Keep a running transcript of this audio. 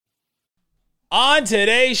On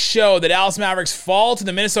today's show, the Dallas Mavericks fall to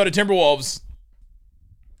the Minnesota Timberwolves.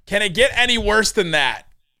 Can it get any worse than that?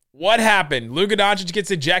 What happened? Luka Doncic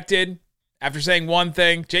gets ejected after saying one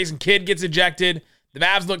thing. Jason Kidd gets ejected. The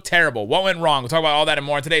Mavs look terrible. What went wrong? We'll talk about all that and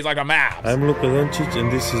more in today's Locked On Mavs. I'm Luka Doncic, and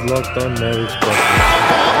this is Locked On Mavericks.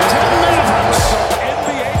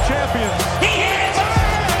 NBA champions. He hits!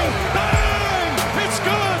 Bang! It's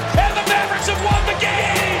good! And the Mavericks have won the game!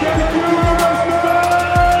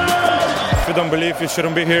 If you don't believe, you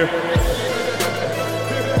shouldn't be here.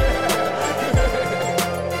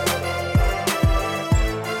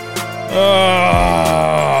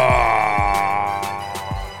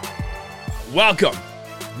 Welcome.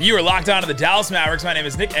 You are locked on to the Dallas Mavericks. My name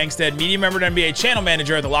is Nick Engstead, media member and NBA channel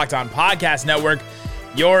manager at the Locked On Podcast Network.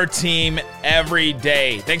 Your team every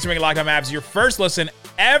day. Thanks for making Locked On Mavs your first listen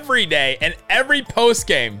every day and every post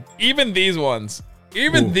game. Even these ones.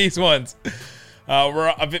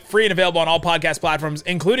 We're free and available on all podcast platforms,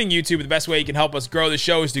 including YouTube. The best way you can help us grow the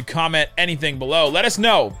show is to comment anything below. Let us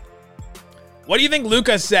know. What do you think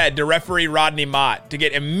Luka said to referee Rodney Mott to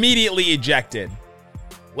get immediately ejected?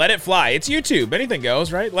 Let it fly. It's YouTube. Anything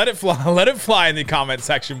goes, right? Let it fly. Let it fly in the comment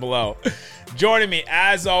section below. Joining me,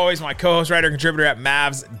 as always, my co-host, writer, and contributor at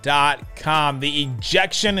Mavs.com, the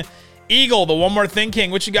Ejection Eagle, the One More Thing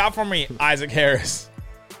King. What you got for me, Isaac Harris?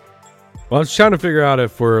 Well, I was trying to figure out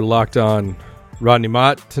if we're locked on Rodney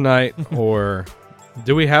Mott tonight, or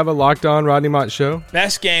do we have a Locked On Rodney Mott show?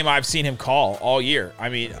 Best game I've seen him call all year. I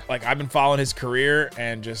mean, like, I've been following his career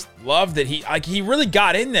and just love that he really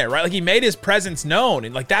got in there, right? Like, he made his presence known,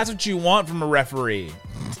 and like, that's what you want from a referee.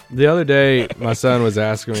 The other day, my son was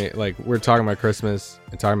asking me, like, we're talking about Christmas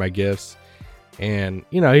and talking about gifts, and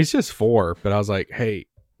you know, he's just 4, but I was like, hey,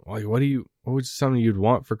 like, what was something you'd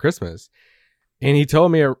want for Christmas? And he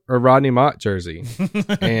told me a Rodney Mott jersey,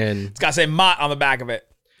 and It's got to say Mott on the back of it.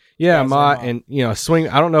 yeah, Mott, and you know, swing.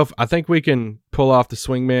 I think we can pull off the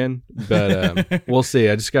swingman, but we'll see.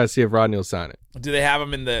 I just got to see if Rodney will sign it. Do they have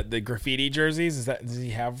him in the graffiti jerseys? Does he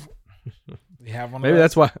have one? Maybe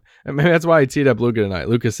that's why he teed up Luka tonight.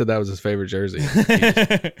 Luka said that was his favorite jersey.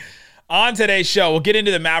 On today's show, we'll get into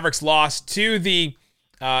the Mavericks' loss to the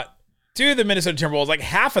Minnesota Timberwolves. Like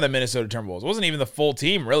half of the Minnesota Timberwolves. It wasn't even the full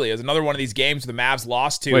team, really. It was another one of these games where the Mavs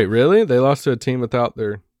lost to. Wait, really? They lost to a team without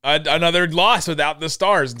their another loss without the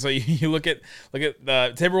stars. And so you look at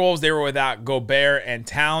the Timberwolves. They were without Gobert and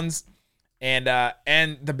Towns, and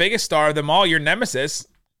the biggest star of them all, your nemesis,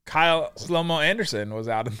 Kyle Slow-Mo Anderson, was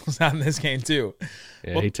out in this game too.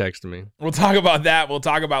 Yeah, he texted me. We'll talk about that. We'll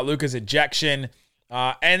talk about Luka's ejection,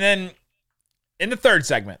 and then in the third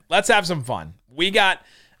segment, let's have some fun. We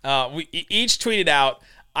each tweeted out.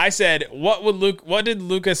 I said, what did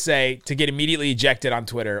Luka say to get immediately ejected on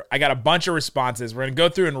Twitter? I got a bunch of responses. We're going to go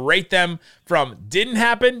through and rate them from didn't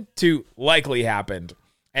happen to likely happened.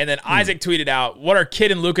 And then Isaac tweeted out, what are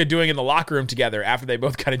Kidd and Luka doing in the locker room together after they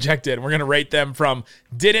both got ejected? And we're going to rate them from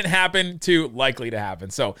didn't happen to likely to happen.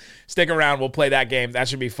 So stick around. We'll play that game. That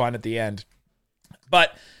should be fun at the end.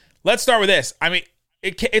 But let's start with this. I mean,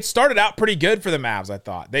 it started out pretty good for the Mavs, I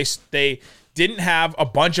thought. They didn't have a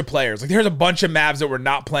bunch of players. Like, there's a bunch of Mavs that were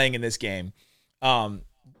not playing in this game.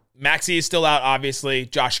 Maxey is still out, obviously.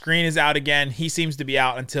 Josh Green is out again. He seems to be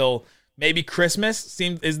out until maybe Christmas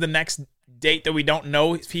is the next date that we don't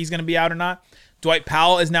know if he's going to be out or not. Dwight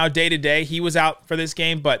Powell is now day-to-day. He was out for this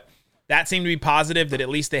game, but that seemed to be positive that at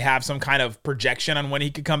least they have some kind of projection on when he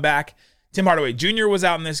could come back. Tim Hardaway Jr. was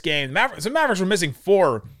out in this game. The Mavericks were missing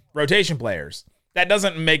 4 rotation players. That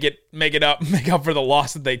doesn't make up for the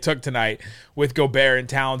loss that they took tonight with Gobert and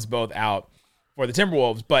Towns both out for the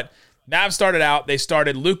Timberwolves. But Mavs started out. They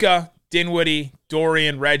started Luka, Dinwiddie,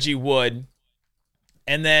 Dorian, Reggie Wood,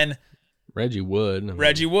 and then Reggie Wood.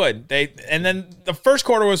 And then the first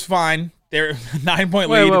quarter was fine. They're 9-point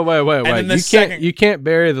lead. Wait. You can't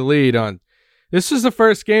bury the lead on. This is the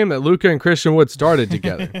first game that Luka and Christian Wood started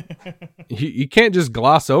together. you can't just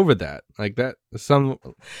gloss over that. Like that.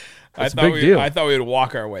 That's a big deal. I thought we would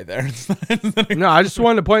walk our way there. No, I just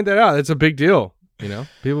wanted to point that out. It's a big deal. You know,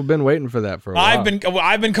 people have been waiting for that for a while.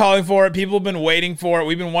 I've been calling for it. People have been waiting for it.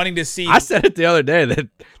 We've been wanting to see. I said it the other day that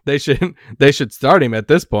they should start him at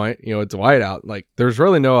this point. You know, it's Dwight out. Like, there's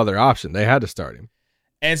really no other option. They had to start him.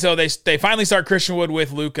 And so they finally start Christian Wood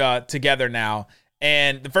with Luka together now.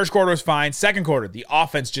 And the first quarter was fine. Second quarter, the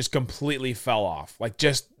offense just completely fell off. Like,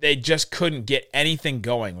 they just couldn't get anything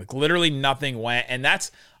going. Like, literally nothing went. And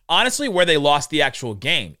that's honestly where they lost the actual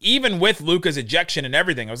game. Even with Luka's ejection and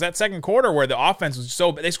everything. It was that second quarter where the offense was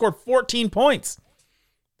so bad. They scored 14 points.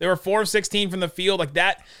 They were 4 of 16 from the field. Like,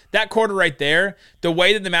 that quarter right there, the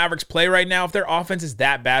way that the Mavericks play right now, if their offense is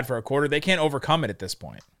that bad for a quarter, they can't overcome it at this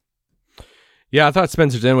point. Yeah, I thought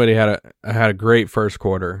Spencer Dinwiddie had a great first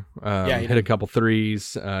quarter. He Hit did. a couple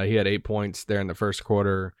threes. He had 8 points there in the first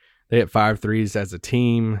quarter. They hit 5 threes as a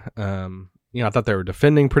team. I thought they were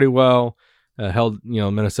defending pretty well. Held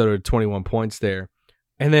Minnesota to 21 points there,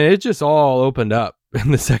 and then it just all opened up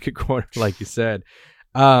in the second quarter, like you said.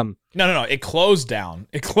 No. It closed down.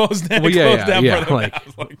 It closed down. Well, It closed down yeah. for the Like,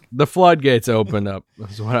 Mavs. the floodgates opened up.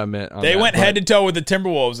 That's what I meant. They went head to toe with the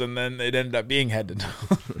Timberwolves, and then it ended up being head to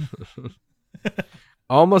toe.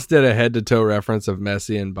 Almost did a head to toe reference of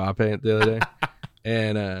Messi and Mbappe the other day,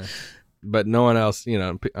 and but no one else. I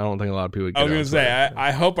don't think a lot of people would get I was it gonna on say, Twitter.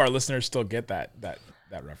 I hope our listeners still get that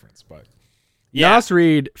reference, but Nas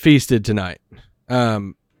Reed feasted tonight.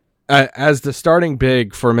 As the starting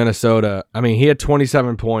big for Minnesota, I mean, he had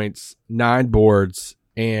 27 points, 9 boards,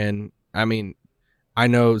 and I mean, I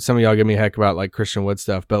know some of y'all give me a heck about like Christian Wood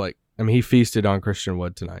stuff, but he feasted on Christian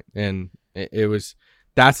Wood tonight, and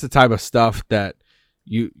that's the type of stuff that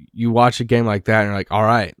you watch a game like that and you're like, all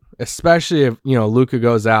right, especially if Luka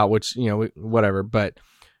goes out, which whatever, but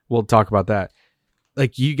we'll talk about that.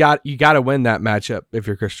 Like you got to win that matchup if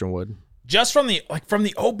you're Christian Wood. just from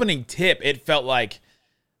the opening tip, it felt like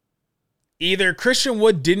either Christian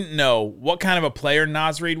Wood didn't know what kind of a player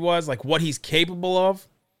Naz Reid was, like what he's capable of,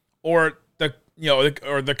 or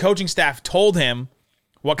the coaching staff told him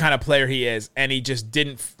what kind of player he is, and he just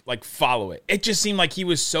didn't follow it. It just seemed like he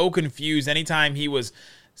was so confused. Anytime he was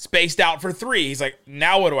spaced out for three, he's like,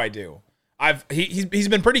 now what do I do? He's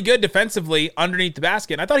been pretty good defensively underneath the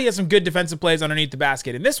basket. And I thought he had some good defensive plays underneath the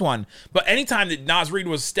basket in this one. But anytime that Naz Reid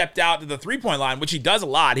was stepped out to the three-point line, which he does a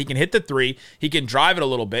lot, he can hit the three, he can drive it a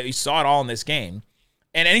little bit. You saw it all in this game.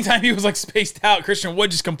 And anytime he was spaced out, Christian Wood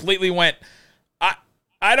just completely went,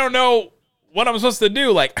 I don't know what I'm supposed to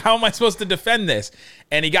do. How am I supposed to defend this?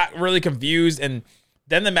 And he got really confused. And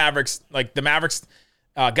then the Mavericks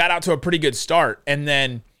got out to a pretty good start. And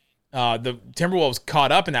then the Timberwolves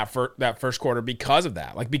caught up in that first quarter because of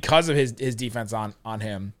that, because of his defense on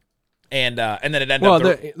him, and then it ended up.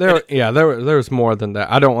 There was more than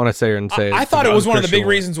that. I don't want to say and say. I thought it was one of the big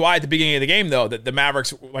reasons why at the beginning of the game, though, that the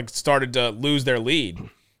Mavericks started to lose their lead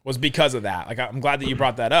was because of that. I'm glad that you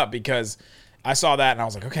brought that up because I saw that and I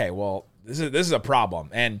was like, okay, well, this is a problem.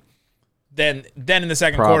 And then in the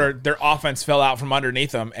second quarter, their offense fell out from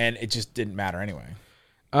underneath them, and it just didn't matter anyway.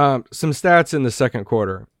 Some stats in the second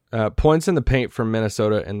quarter. Points in the paint from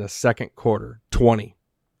Minnesota in the second quarter, 20.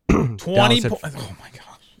 20 points. Oh, my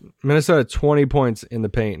gosh. Minnesota had 20 points in the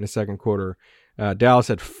paint in the second quarter. Dallas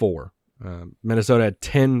had 4. Minnesota had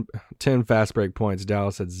 10 fast break points.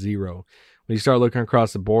 Dallas had 0. When you start looking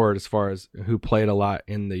across the board as far as who played a lot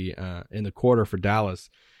in the quarter for Dallas,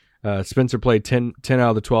 Spencer played 10 out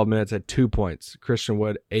of the 12 minutes, had 2 points. Christian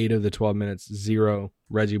Wood, 8 of the 12 minutes, 0.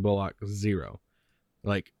 Reggie Bullock, 0.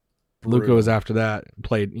 Luka was after that,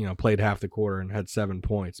 played half the quarter and had 7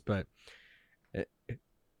 points, but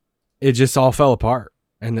it just all fell apart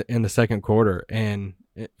in the second quarter. And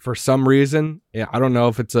for some reason, I don't know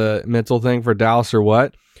if it's a mental thing for Dallas or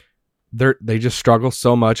what, they just struggle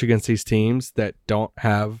so much against these teams that don't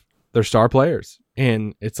have their star players.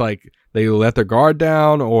 And it's like they let their guard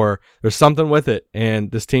down or there's something with it. And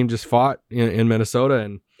this team just fought in Minnesota,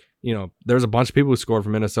 and there's a bunch of people who scored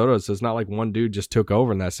for Minnesota, so it's not like one dude just took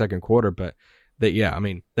over in that second quarter. But they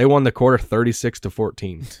won the quarter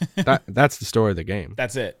 36-14. That's the story of the game.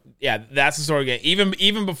 That's it. Yeah, that's the story of the game.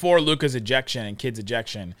 Even before Luka's ejection and Kidd's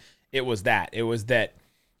ejection, it was that. It was that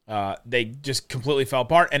they just completely fell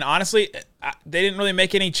apart. And honestly, they didn't really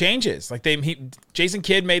make any changes. Jason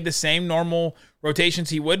Kidd made the same normal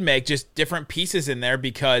rotations he would make, just different pieces in there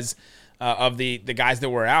because of the guys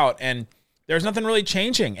that were out. And there's nothing really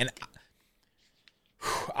changing. And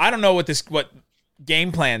I don't know what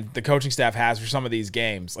game plan the coaching staff has for some of these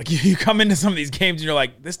games. You come into some of these games and you're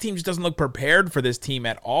like, this team just doesn't look prepared for this team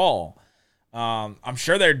at all. I'm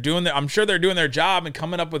sure they're doing their job and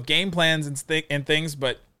coming up with game plans and things,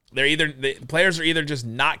 but the players are either just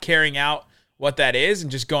not carrying out what that is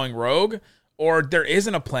and just going rogue, or there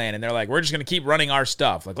isn't a plan and they're like, we're just going to keep running our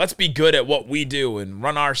stuff. Let's be good at what we do and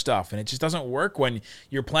run our stuff. And it just doesn't work when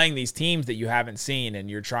you're playing these teams that you haven't seen and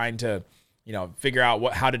you're trying to, figure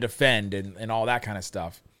out how to defend and all that kind of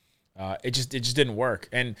stuff. It just didn't work.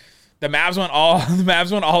 And the Mavs went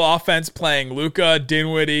all offense, playing Luka,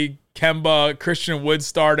 Dinwiddie, Kemba, Christian Wood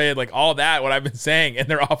started, all that, what I've been saying. And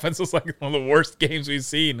their offense was one of the worst games we've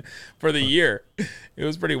seen for the year. It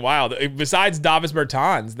was pretty wild. Besides Davis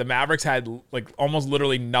Bertans, the Mavericks had almost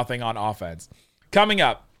literally nothing on offense. Coming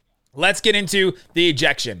up, let's get into the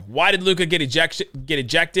ejection. Why did Luka get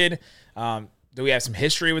ejected? Do we have some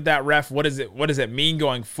history with that ref? What does it mean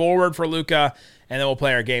going forward for Luka? And then we'll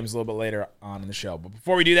play our games a little bit later on in the show. But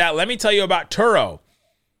before we do that, let me tell you about Turo.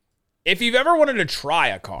 If you've ever wanted to try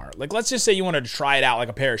a car, like let's just say you wanted to try it out like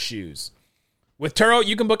a pair of shoes. With Turo,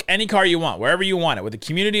 you can book any car you want, wherever you want it. With a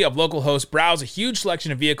community of local hosts, browse a huge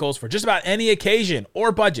selection of vehicles for just about any occasion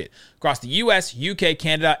or budget across the US, UK,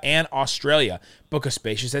 Canada, and Australia. Book a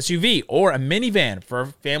spacious SUV or a minivan for a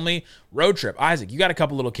family road trip. Isaac, you got a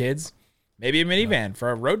couple little kids. Maybe a minivan for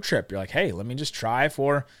a road trip. You're like, hey, let me just try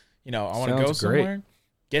for, I want to go somewhere. Great.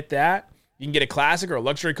 Get that. You can get a classic or a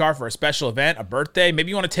luxury car for a special event, a birthday. Maybe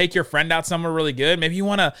you want to take your friend out somewhere really good. Maybe you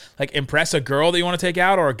want to impress a girl that you want to take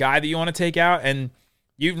out or a guy that you want to take out, and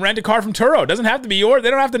you rent a car from Turo. It doesn't have to be yours. They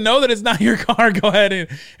don't have to know that it's not your car. Go ahead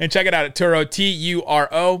and check it out at Turo,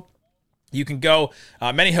 Turo. You can go.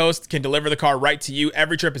 Many hosts can deliver the car right to you.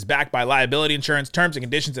 Every trip is backed by liability insurance. Terms and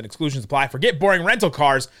conditions and exclusions apply. Forget boring rental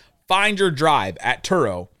cars. Find your drive at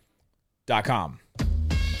Turo.com.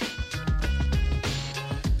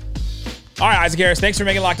 All right, Isaac Harris, thanks for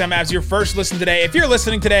making Locked On Mavs your first listen today. If you're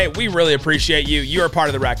listening today, we really appreciate you. You are part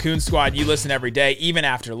of the Raccoon Squad. You listen every day, even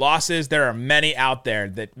after losses. There are many out there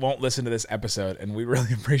that won't listen to this episode, and we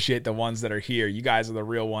really appreciate the ones that are here. You guys are the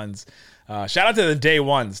real ones. Shout out to the day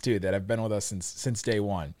ones, too, that have been with us since day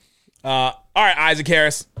one. All right, Isaac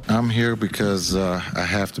Harris. I'm here because I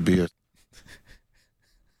have to be a...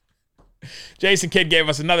 Jason Kidd gave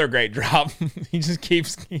us another great drop. he just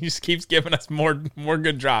keeps giving us more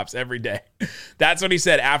good drops every day. That's what he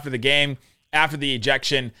said after the game, after the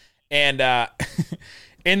ejection. And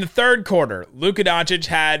in the third quarter, Luka Doncic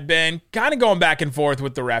had been kind of going back and forth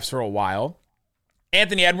with the refs for a while.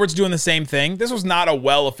 Anthony Edwards doing the same thing. This was not a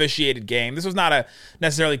well-officiated game. This was not a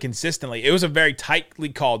necessarily consistently. It was a very tightly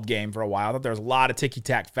called game for a while. I thought there was a lot of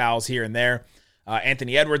ticky-tack fouls here and there.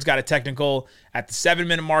 Anthony Edwards got a technical at the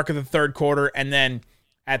 7-minute mark of the third quarter, and then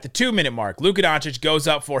at the 2-minute mark, Luka Doncic goes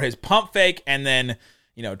up for his pump fake and then,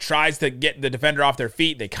 tries to get the defender off their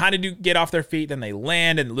feet. They kind of do get off their feet, then they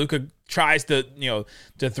land, and Luka tries to,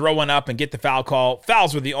 to throw one up and get the foul call.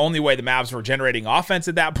 Fouls were the only way the Mavs were generating offense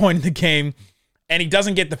at that point in the game, and he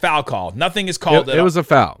doesn't get the foul call. Nothing is called at all. It was a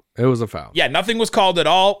foul. It was a foul. Yeah, nothing was called at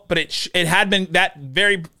all, but it had been that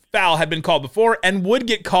very foul had been called before and would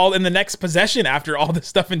get called in the next possession after all this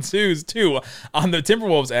stuff ensues too on the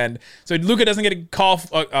Timberwolves end. So Luka doesn't get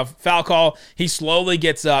a foul call. He slowly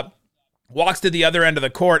gets up, walks to the other end of the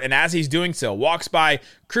court, and as he's doing so, walks by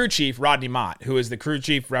crew chief Rodney Mott, who is the crew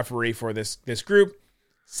chief referee for this group,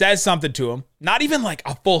 says something to him. Not even like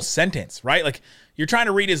a full sentence, right? Like you're trying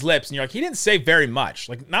to read his lips and you're like, he didn't say very much.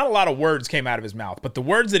 Like not a lot of words came out of his mouth, but the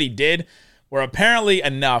words that he did were apparently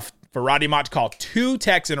enough for Rodney Mott to call 2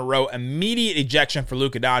 techs in a row, immediate ejection for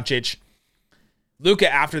Luka Doncic. Luka,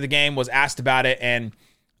 after the game, was asked about it, and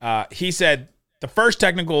he said the first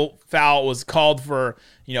technical foul was called for,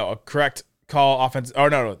 a correct call offense. Oh,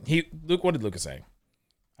 no. Luke, what did Luka say?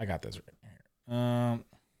 I got this right here.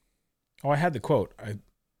 I had the quote.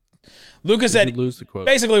 Luka said, lose the quote.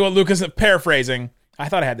 Basically what Luka's paraphrasing. I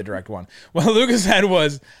thought I had the direct one. What Luka said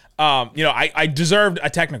was, I deserved a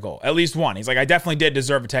technical, at least one. He's like, I definitely did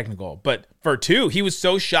deserve a technical. But for 2, he was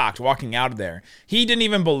so shocked walking out of there. He didn't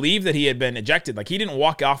even believe that he had been ejected. Like, he didn't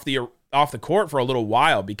walk off the court for a little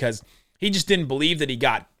while because he just didn't believe that he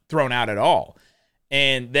got thrown out at all.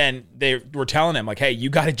 And then they were telling him, like, hey, you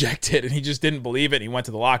got ejected. And he just didn't believe it. And he went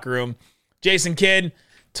to the locker room. Jason Kidd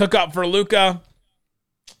took up for Luka.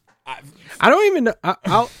 I don't even know.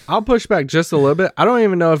 I'll push back just a little bit. I don't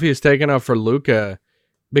even know if he's taken up for Luka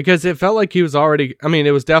because it felt like he was already. I mean,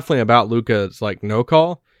 it was definitely about Luka's no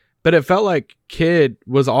call, but it felt like Kidd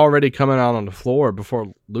was already coming out on the floor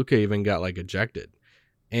before Luka even got ejected.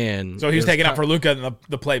 And so he was taking up for Luka in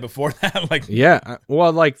the play before that. Yeah,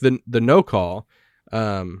 well, the no call,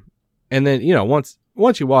 and then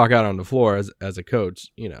once you walk out on the floor as a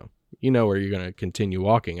coach, you know where you're going to continue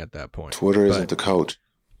walking at that point. Twitter isn't the coach.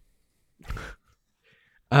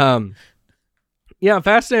 Yeah,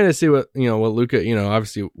 fascinating to see what Luka,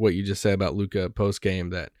 obviously what you just said about Luka post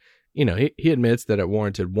game that, he admits that it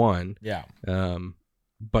warranted one. Yeah.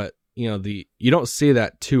 But you don't see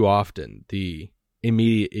that too often, the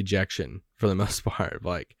immediate ejection for the most part.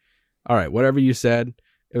 Like, all right, whatever you said,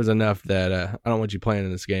 it was enough that I don't want you playing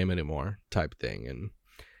in this game anymore type thing. And,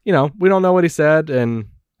 we don't know what he said. And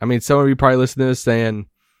I mean, some of you probably listen to this saying,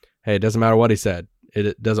 hey, it doesn't matter what he said.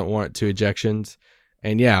 It doesn't warrant 2 ejections.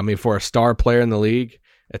 And yeah, I mean, for a star player in the league,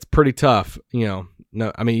 it's pretty tough. No,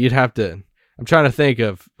 I mean, you'd have to, I'm trying to think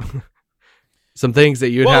of some things that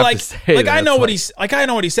you'd have to say. I know what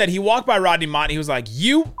he said. He walked by Rodney Mott and he was like,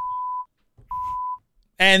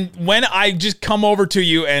 and when I just come over to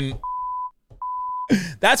you and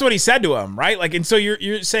That's what he said to him, right? Like, and so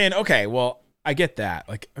you're saying, okay, well, I get that.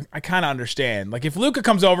 Like, I kind of understand. Like, if Luka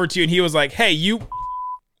comes over to you and he was like, hey, you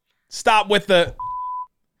stop with the...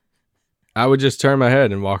 I would just turn my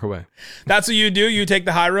head and walk away. That's what you do? You take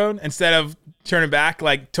the high road instead of turning back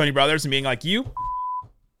like Tony Brothers and being like, you?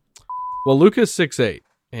 Well, Luka's 6'8",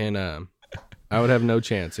 and I would have no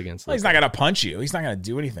chance against Well, he's Luka. not going to punch you. He's not going to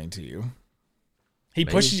do anything to you. He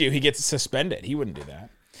pushes you. He gets suspended. He wouldn't do that.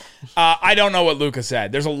 I don't know what Luka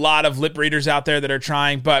said. There's a lot of lip readers out there that are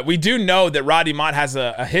trying, but we do know that Rodney Mott has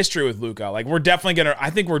a history with Luka. Like, we're definitely going to, I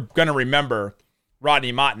think we're going to remember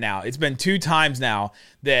Rodney Mott now. It's been 2 times now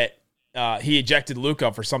that he ejected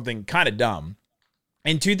Luka for something kind of dumb.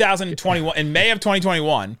 In 2021, in May of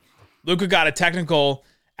 2021, Luka got a technical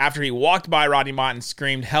after he walked by Rodney Mott and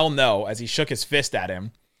screamed "hell no" as he shook his fist at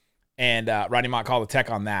him. And Rodney Mott called the tech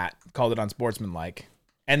on that, called it unsportsmanlike.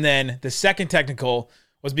 And then the second technical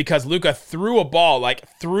was because Luka threw a ball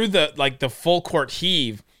through the full court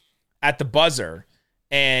heave at the buzzer,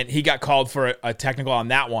 and he got called for a technical on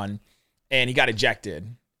that one, and he got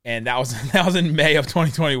ejected. And that was in May of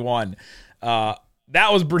 2021. That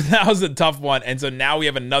was a tough one. And so now we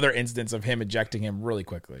have another instance of him ejecting him really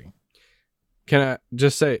quickly. Can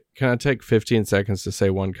I take 15 seconds to say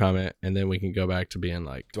one comment, and then we can go back to being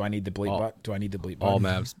like, Do I need the bleep button? Do I need the bleep button? all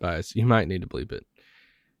Mavs bias? You might need to bleep it.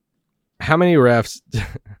 How many refs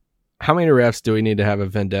do we need to have a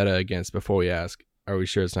vendetta against before we ask, are we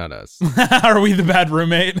sure it's not us? Are we the bad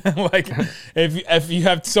roommate? Like, if you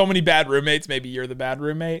have so many bad roommates, maybe you're the bad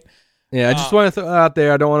roommate. Yeah, I just want to throw it out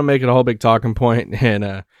there. I don't want to make it a whole big talking point,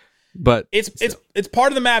 and but it's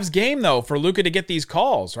part of the Mavs game though for Luka to get these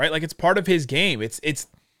calls, right? Like, it's part of his game. It's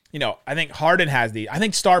I think Harden has I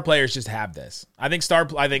think star players just have this. I think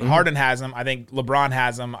Harden has them. I think LeBron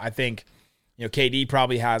has them. I think KD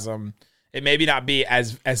probably has them. It maybe not be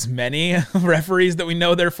as many referees that we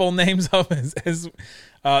know their full names of as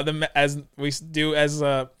we do as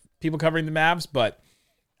people covering the Mavs, but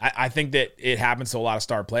I think that it happens to a lot of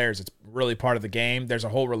star players. It's really part of the game. There's a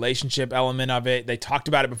whole relationship element of it. They talked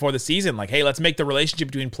about it before the season, like, hey, let's make the relationship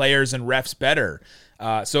between players and refs better.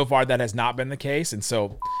 So far, that has not been the case, and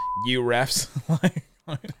so you refs.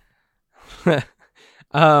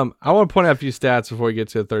 I want to point out a few stats before we get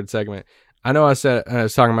to the third segment. I know I was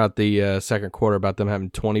talking about the second quarter about them having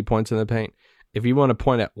 20 points in the paint. If you want to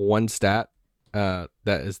point at one stat that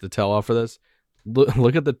is the tell-off for this,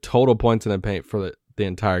 look at the total points in the paint for the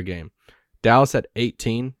entire game. Dallas had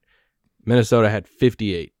 18. Minnesota had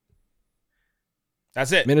 58.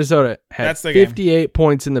 That's it. Minnesota had 58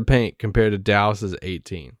 points in the paint compared to Dallas's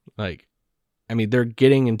 18. Like, I mean, they're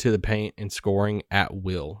getting into the paint and scoring at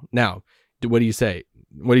will. Now, what do you say?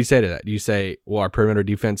 What do you say to that? Do you say, well, our perimeter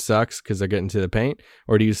defense sucks because they're getting to the paint?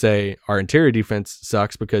 Or do you say our interior defense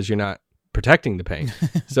sucks because you're not protecting the paint?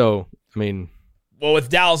 So, I mean... Well, with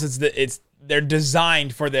Dallas, they're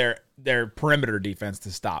designed for their perimeter defense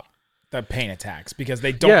to stop the paint attacks because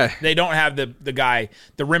they don't have the guy,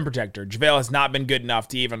 the rim protector. JaVale has not been good enough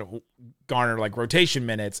to even garner like rotation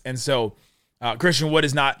minutes. And so Christian Wood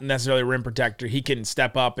is not necessarily a rim protector. He can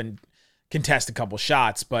step up and contest a couple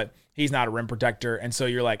shots, but he's not a rim protector. And so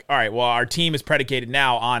you're like, all right, well, our team is predicated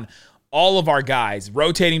now on all of our guys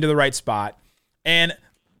rotating to the right spot. And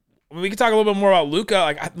we can talk a little bit more about Luka.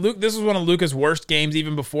 Like, this was one of Luka's worst games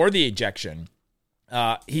even before the ejection.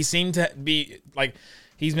 He seemed to be like,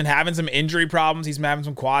 he's been having some injury problems. He's been having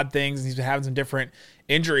some quad things, and he's been having some different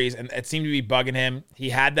injuries, and it seemed to be bugging him.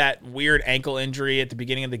 He had that weird ankle injury at the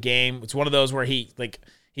beginning of the game. It's one of those where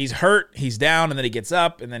he's hurt, he's down, and then he gets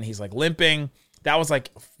up, and then he's like limping. That was like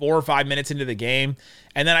 4 or 5 minutes into the game.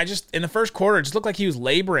 And then in the first quarter, it just looked like he was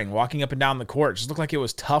laboring, walking up and down the court. It just looked like it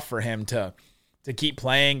was tough for him to keep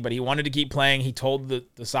playing, but he wanted to keep playing. He told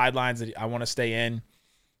the sidelines that I want to stay in.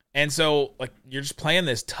 And so, like, you're just playing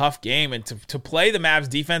this tough game, and to play the Mavs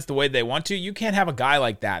defense the way they want to, you can't have a guy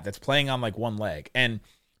like that's playing on like one leg. And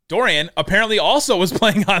Dorian apparently also was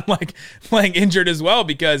playing injured as well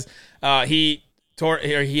because he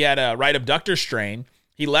had a right abductor strain.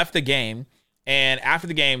 He left the game, and after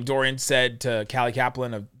the game, Dorian said to Callie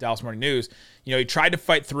Kaplan of Dallas Morning News, he tried to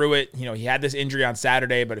fight through it. He had this injury on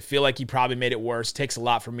Saturday, but I feel like he probably made it worse. Takes a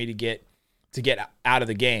lot for me to get out of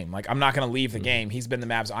the game. Like, I'm not going to leave the game. He's been the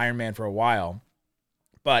Mavs Iron Man for a while,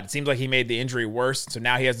 but it seems like he made the injury worse. So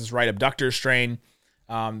now he has this right abductor strain.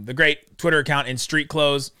 The great Twitter account In Street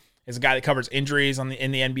Clothes is a guy that covers injuries in the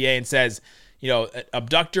NBA and says,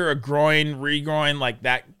 abductor, a groin, regroin, like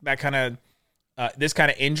that kind of this kind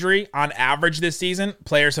of injury on average this season,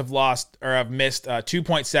 players have lost or have missed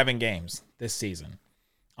 2.7 games this season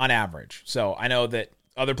on average. So I know that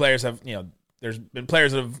other players have, there's been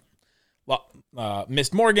players that have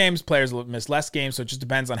missed more games, players missed less games, so it just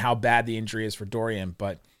depends on how bad the injury is for Dorian.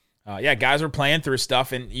 But guys are playing through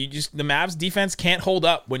stuff, and the Mavs defense can't hold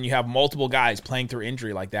up when you have multiple guys playing through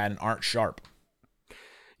injury like that and aren't sharp.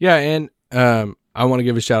 Yeah, and I want to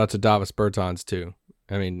give a shout out to Davis Bertans too.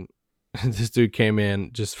 I mean, this dude came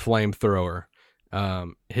in just flamethrower.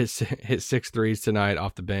 Hit 6 threes tonight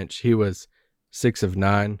off the bench. He was 6 of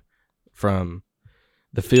 9 from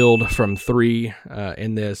the field from 3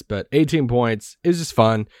 in this, but 18 points. It was just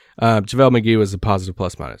fun. JaVale McGee was a positive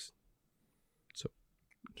plus minus. So,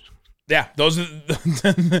 yeah,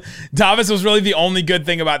 Davis was really the only good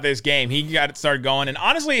thing about this game. He got it started going, and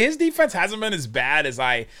honestly, his defense hasn't been as bad as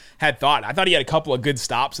I had thought. I thought he had a couple of good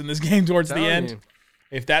stops in this game towards the end.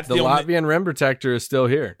 If that's the Latvian rim protector is still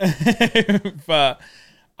here. I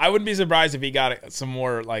wouldn't be surprised if he got some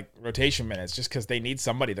more like rotation minutes, just because they need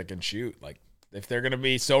somebody that can shoot. Like, if they're going to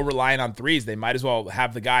be so reliant on threes, they might as well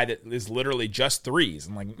have the guy that is literally just threes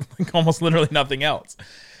and like almost literally nothing else.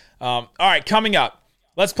 All right, coming up,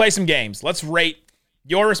 let's play some games. Let's rate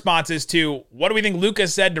your responses to what do we think Luka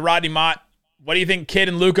said to Rodney Mott? What do you think Kid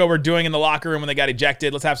and Luka were doing in the locker room when they got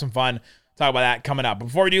ejected? Let's have some fun. Talk about that coming up.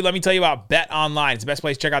 Before we do, let me tell you about Bet Online. It's the best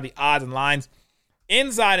place to check out the odds and lines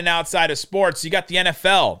inside and outside of sports. You got the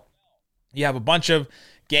NFL. You have a bunch of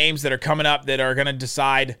games that are coming up that are going to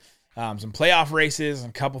decide some playoff races and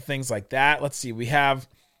a couple things like that. Let's see. We have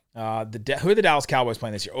who are the Dallas Cowboys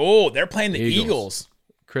playing this year? Oh, they're playing the Eagles.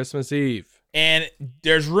 Christmas Eve. And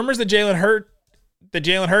there's rumors that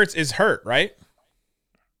Jalen Hurts is hurt, right?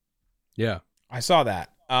 Yeah. I saw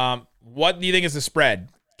that. What do you think is the spread?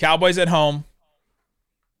 Cowboys at home.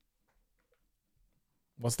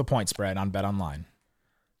 What's the point spread on Bet Online?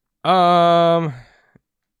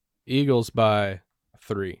 Eagles by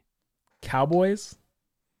 3. Cowboys?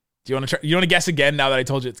 Do you want to try? You want to guess again now that I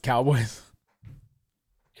told you it's Cowboys?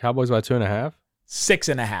 Cowboys by 2.5.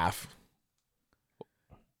 6.5.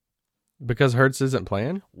 Because Hurts isn't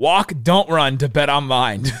playing. Walk, don't run to Bet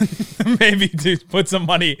Online. Maybe to put some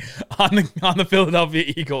money on the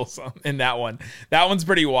Philadelphia Eagles in that one. That one's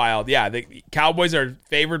pretty wild. Yeah, the Cowboys are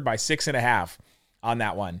favored by 6.5 on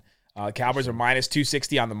that one. Cowboys are minus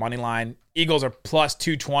 260 on the money line. Eagles are plus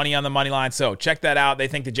 220 on the money line. So check that out. They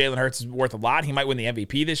think that Jalen Hurts is worth a lot. He might win the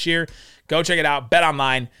MVP this year. Go check it out. Bet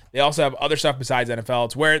Online. They also have other stuff besides NFL.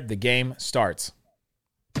 It's where the game starts.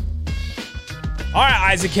 All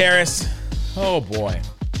right, Isaac Harris. Oh, boy.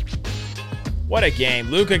 What a game.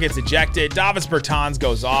 Luka gets ejected. Davis Bertans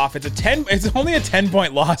goes off. It's only a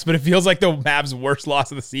 10-point loss, but it feels like the Mavs' worst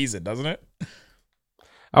loss of the season, doesn't it?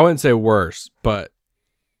 I wouldn't say worse, but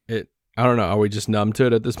I don't know. Are we just numb to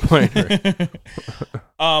it at this point?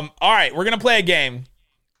 All right, we're going to play a game.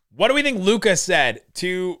 What do we think Luka said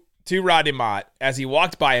to Rodney Mott as he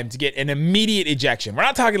walked by him to get an immediate ejection? We're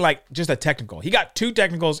not talking like just a technical. He got 2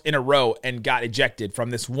 technicals in a row and got ejected from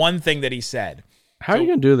this one thing that he said. How are you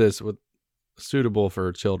going to do this with suitable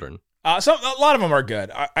for children? A lot of them are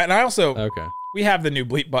good. And I also, okay. We have the new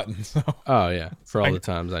bleep button. So. Oh, yeah. For all the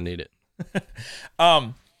times I need it.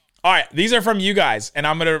 All right, these are from you guys, and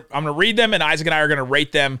I'm gonna read them, and Isaac and I are gonna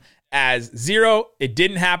rate them as 0, it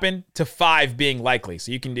didn't happen, to 5 being likely.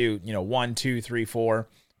 So you can do 1, 2, 3, 4.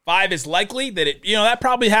 5 is likely that it that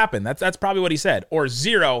probably happened. That's probably what he said. Or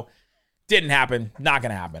 0, didn't happen, not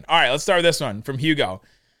gonna happen. All right, let's start with this one from Hugo.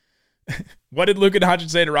 What did Luka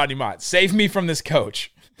Doncic say to Rodney Mott? Save me from this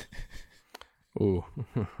coach. Ooh.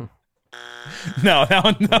 No, that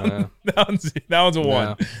one's a 1.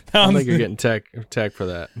 No, I don't think you're getting tech for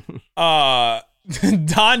that.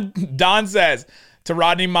 Don says to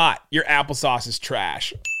Rodney Mott, your applesauce is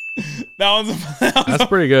trash. That's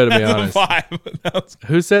pretty good, to be honest. A 5.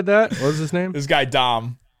 Who said that? What was his name? This guy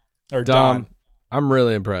Dom. Or Dom. Don. I'm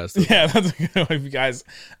really impressed. Yeah, that's a good one. If you guys,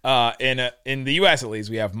 in the U.S. at least,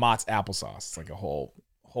 we have Mott's applesauce. It's like a whole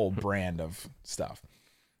brand of stuff.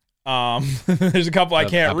 There's a couple I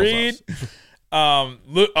can't read.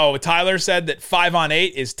 Tyler said that 5 on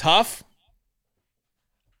 8 is tough.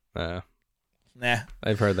 Nah.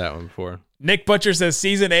 I've heard that one before. Nick Butcher says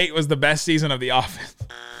season 8 was the best season of The Office.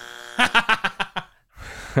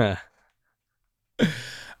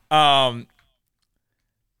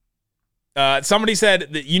 Somebody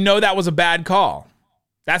said that that was a bad call.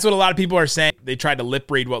 That's what a lot of people are saying. They tried to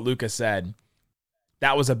lip read what Luka said.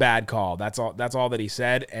 That was a bad call. That's all that he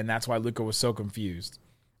said, and that's why Luka was so confused.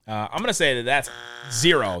 I'm gonna say that's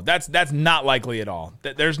 0. That's not likely at all.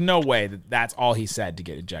 There's no way that's all he said to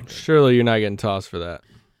get ejected. Surely you're not getting tossed for that.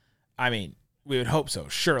 I mean, we would hope so.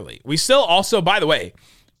 Surely. We still also, by the way,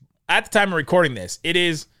 at the time of recording this, it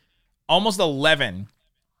is almost 11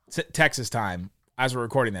 Texas time as we're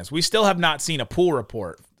recording this. We still have not seen a pool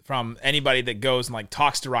report from anybody that goes and like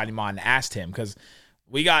talks to Rodney Mott and asked him, because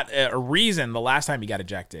we got a reason the last time he got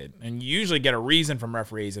ejected, and you usually get a reason from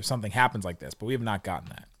referees if something happens like this, but we have not gotten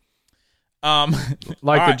that.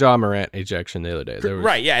 Like the John Morant ejection the other day.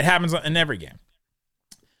 Right, yeah, it happens in every game.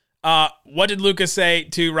 What did Lucas say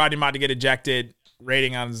to Rodney Mott to get ejected?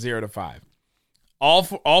 Rating on 0 to 5. All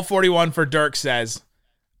 41 for Dirk says,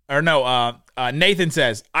 or no, Nathan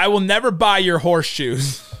says, I will never buy your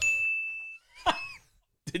horseshoes.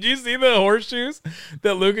 Did you see the horseshoes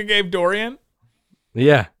that Luka gave Dorian?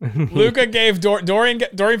 Yeah. Luka gave Dorian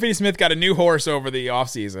Finney-Smith got a new horse over the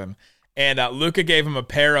offseason, and Luka gave him a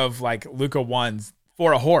pair of like Luka ones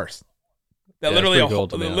for a horse that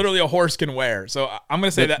literally a horse can wear. So I'm going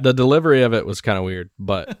to say that the delivery of it was kind of weird,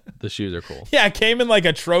 but the shoes are cool. Yeah, it came in like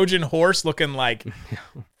a Trojan horse looking like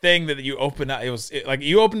thing that you open up. Like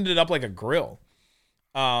you opened it up like a grill.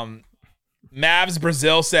 Mavs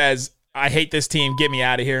Brazil says, I hate this team. Get me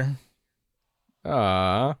out of here.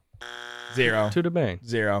 0 to the bank.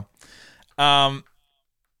 0.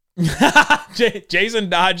 Jason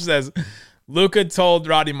Dodge says, Luka told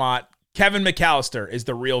Rodney Mott, Kevin McAllister is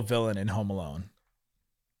the real villain in Home Alone.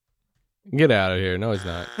 Get out of here. No, he's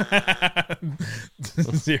not.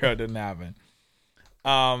 0 didn't happen.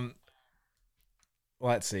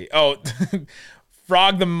 Let's see. Oh,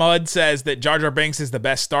 Frog the Mud says that Jar Jar Binks is the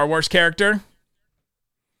best Star Wars character.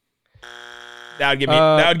 That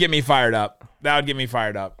would get me fired up.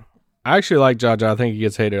 I actually like Jar Jar. I think he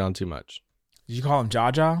gets hated on too much. Did you call him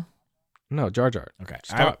Jar Jar? No, Jar Jar. Okay.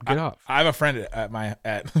 Stop. Get off. I have a friend at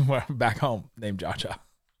back home named Jar Jar.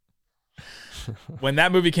 When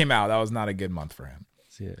that movie came out, that was not a good month for him.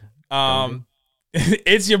 Yeah.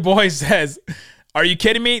 It's your boy says, are you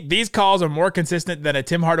kidding me? These calls are more consistent than a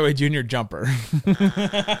Tim Hardaway Jr. jumper.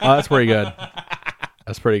 That's pretty good.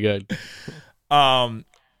 That's pretty good.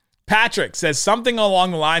 Patrick says something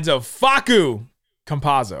along the lines of Facu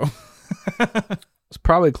Campazzo. It's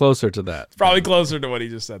probably closer to that. It's probably closer to what he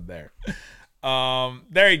just said there.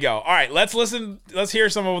 There you go. All right, let's listen. Let's hear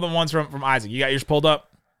some of the ones from Isaac. You got yours pulled up?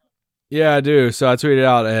 Yeah, I do. So I tweeted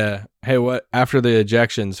out, hey, what after the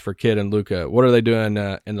ejections for Kid and Luka, what are they doing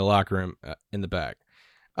in the locker room in the back?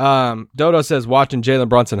 Dodo says watching Jalen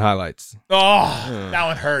Brunson highlights. Oh, that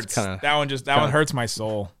one hurts. That one hurts my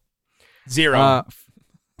soul. 0.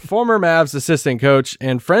 Former Mavs assistant coach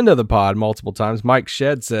and friend of the pod multiple times, Mike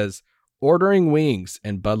Shed says ordering wings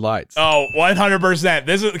and Bud Lights. Oh,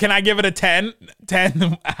 100%. Can I give it a 10?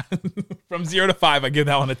 10 from 0 to 5. I give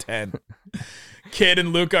that one a 10. Kid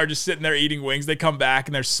and Luka are just sitting there eating wings. They come back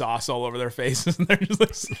and there's sauce all over their faces, and they're just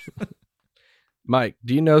like, Mike,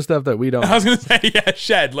 do you know stuff that we don't? I was gonna say, yeah,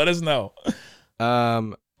 Shed, let us know.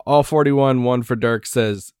 All 41, one for Dirk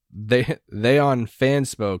says they on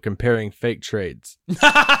Fanspo comparing fake trades.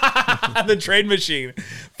 The trade machine.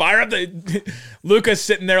 Fire up Luka's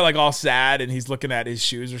sitting there like all sad, and he's looking at his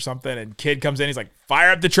shoes or something, and Kid comes in, he's like,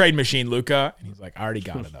 fire up the trade machine, Luka. And he's like, I already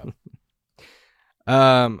got it up.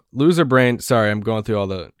 Loser Brain, sorry, I'm going through all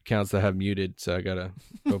the accounts that have muted, so I gotta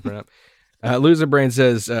open it up. Loser Brain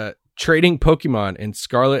says trading Pokemon in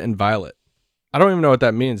Scarlet and Violet. I don't even know what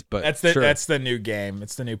that means, but that's the new game.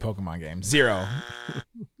 It's the new Pokemon game. 0.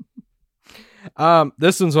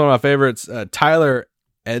 This one's one of my favorites. Tyler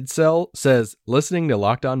Edsel says listening to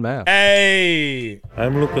Locked On Mavs. Hey,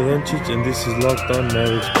 I'm Luka Doncic, and this is Locked On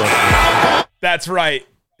Mavericks. That's right.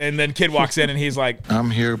 And then Kid walks in and he's like, I'm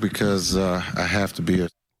here because I have to be a.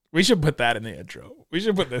 We should put that in the intro. We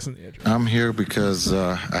should put this in the intro. I'm here because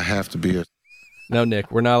I have to be a. No,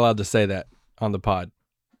 Nick, we're not allowed to say that on the pod.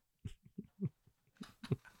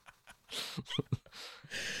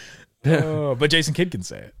 But Jason Kidd can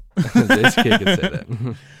say it. Jason Kidd can say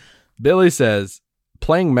that. Billy says,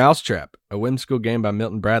 playing Mousetrap, a whimsical game by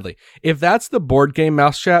Milton Bradley. If that's the board game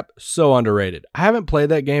Mousetrap, so underrated. I haven't played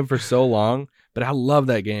that game for so long, but I love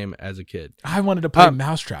that game as a kid. I wanted to play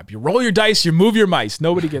Mousetrap. You roll your dice, you move your mice.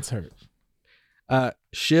 Nobody gets hurt.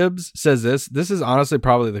 Shibs says this is honestly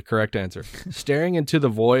probably the correct answer. Staring into the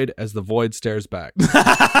void as the void stares back.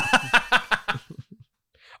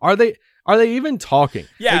 Are they even talking?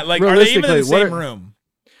 Yeah, like are they even in the same room?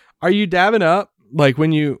 Are you dabbing up? Like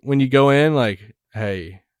when you go in, like,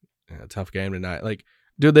 hey, tough game tonight. Like,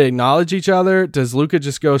 do they acknowledge each other? Does Luka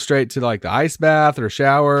just go straight to like the ice bath or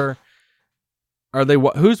shower? Are they?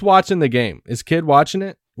 Who's watching the game? Is Kid watching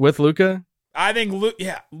it with Luka? I think Luke.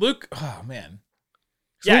 Yeah, Luke. Oh man.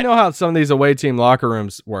 So we know how some of these away team locker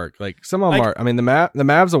rooms work. Like some of them are. I mean, the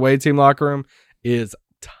Mavs away team locker room is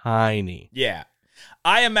tiny. Yeah,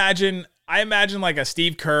 I imagine I imagine like a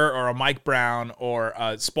Steve Kerr or a Mike Brown or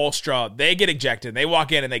a Spoelstra, they get ejected. They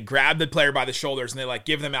walk in and they grab the player by the shoulders and they like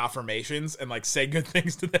give them affirmations and like say good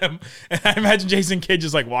things to them. And I imagine Jason Kidd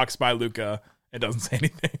just like walks by Luka and doesn't say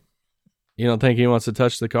anything. You don't think he wants to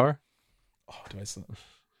touch the car? Oh, do I still...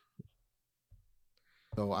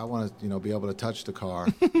 So I want to, be able to touch the car.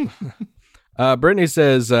 Brittany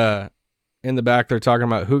says in the back they're talking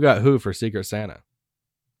about who got who for Secret Santa.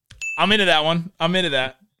 I'm into that one. I'm into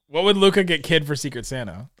that. What would Luka get Kidd for Secret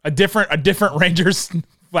Santa? A different Rangers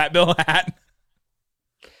flat bill hat.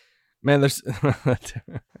 Man, there's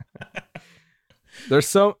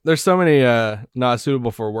so many not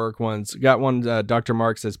suitable for work ones. Got one. Dr.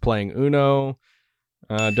 Mark says playing Uno.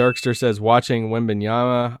 Dirkster says watching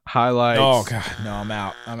Wembanyama highlights. Oh god, no, I'm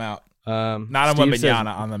out. Not on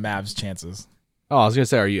Wembanyama, on the Mavs' chances. Oh, I was gonna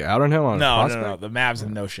say, are you out on him? No. The Mavs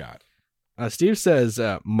have no shot. Steve says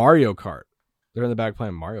Mario Kart. They're in the back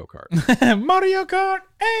playing Mario Kart. Mario Kart.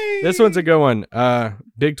 Hey. This one's a good one.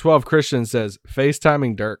 Big 12 Christian says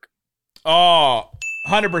FaceTiming Dirk. Oh,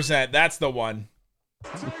 100%. That's the one.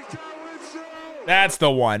 That's the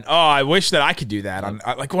one. Oh, I wish that I could do that.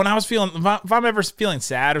 Like when I was feeling, if I'm ever feeling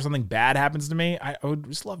sad or something bad happens to me, I would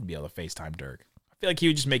just love to be able to FaceTime Dirk. I feel like he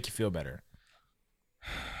would just make you feel better.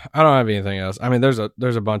 I don't have anything else. I mean, there's a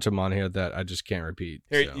bunch of them on here that I just can't repeat.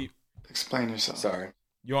 Here, so. Explain yourself. Sorry.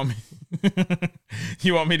 You want me?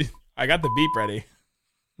 You want me to? I got the beep ready.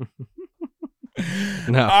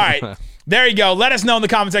 No. All right, there you go. Let us know in the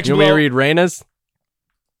comment section You want me below. to read Reyna's?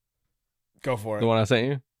 Go for it. The one I sent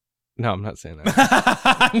you? No, I'm not saying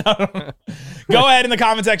that. No. Go ahead in the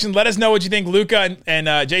comment section. Let us know what you think Luka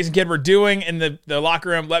and Jason Kidd were doing in the locker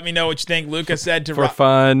room. Let me know what you think Luka said to For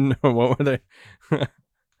fun. What were they?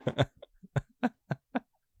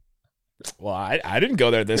 Well, I didn't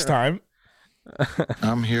go there this time.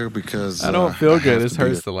 I'm here because I don't feel I good. have This to be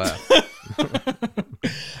hurts a- to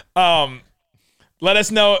laugh. Let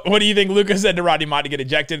us know, what do you think Luka said to Rodney Mott to get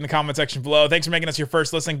ejected in the comment section below. Thanks for making us your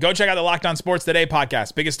first listen. Go check out the Locked On Sports Today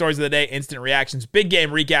podcast. Biggest stories of the day, instant reactions, big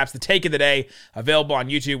game recaps, the take of the day, available on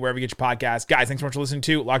YouTube, wherever you get your podcasts. Guys, thanks so much for listening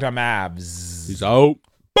to Locked On Mavs. He's out.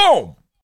 Boom!